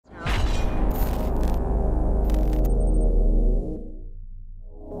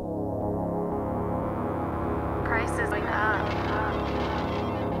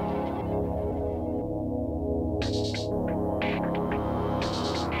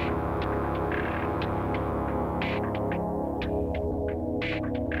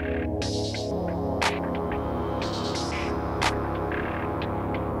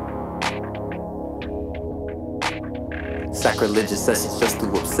sacrilegious sessions just to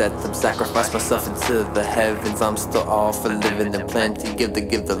upset them. Sacrifice myself into the heavens. I'm still all for living in plenty. Give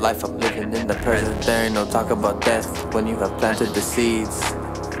the life I'm living in the present. There ain't no talk about death when you have planted the seeds.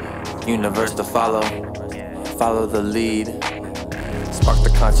 Universe to follow the lead. Spark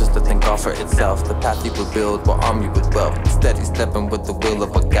the conscious to think all for itself. The path you will build will arm you with wealth. Steady stepping with the will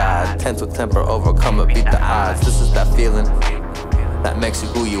of a God. Tense with temper, overcome and beat the odds. This is that feeling that makes you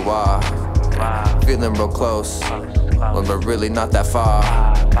who you are. Feeling real close when we're really not that far.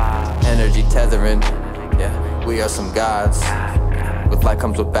 Energy tethering, yeah, we are some gods. With light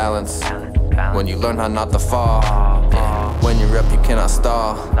comes with balance. When you learn how not to fall, yeah. When you're up you cannot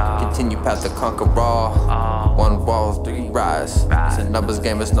stall. Continue path to conquer all. One wall, three rise. It's a numbers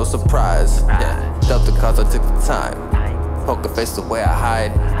game, it's no surprise, yeah. Dealt the cards, I took the time. Poker face the way I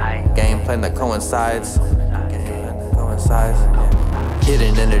hide. Game plan that coincides.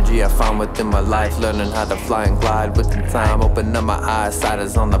 Hidden energy I found within my life. Learning how to fly and glide within time. Open up my eyes, sight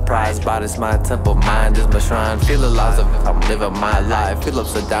is on the prize. Body's my temple, mind is my shrine. Feel alive if I'm living my life. Feel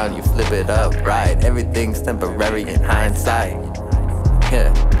upside down, you flip it up right. Everything's temporary in hindsight,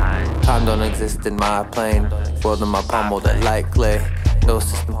 yeah. Time don't exist in my plane. World in my palm, molded like clay. No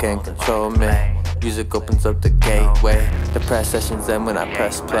system can control me. Music opens up the gateway. The press sessions end when I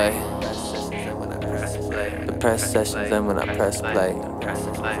press play. The press sessions end when I press play.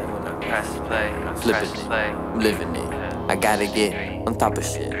 Flipping it, I'm living it. I gotta get on top of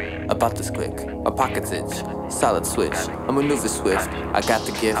shit. About this quick, my pockets itch. Solid switch, I maneuver swift. I got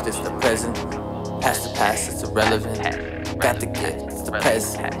the gift, it's the present. Past the past, it's irrelevant. Got the gift, it's the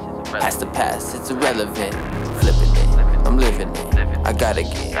present. Past the past, it's irrelevant. Flipping it, I'm living it. I gotta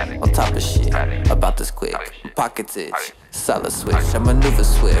get on top of shit. About this quick, my pockets itch. Solid switch, I maneuver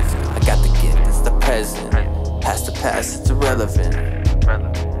swift. I got the gift, it's the present. Past the past, it's irrelevant.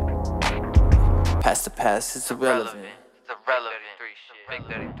 Past the past, it's irrelevant. Big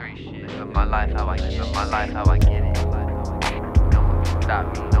 33 shit. Live my life how I get it. No one can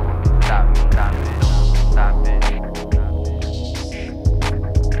stop me.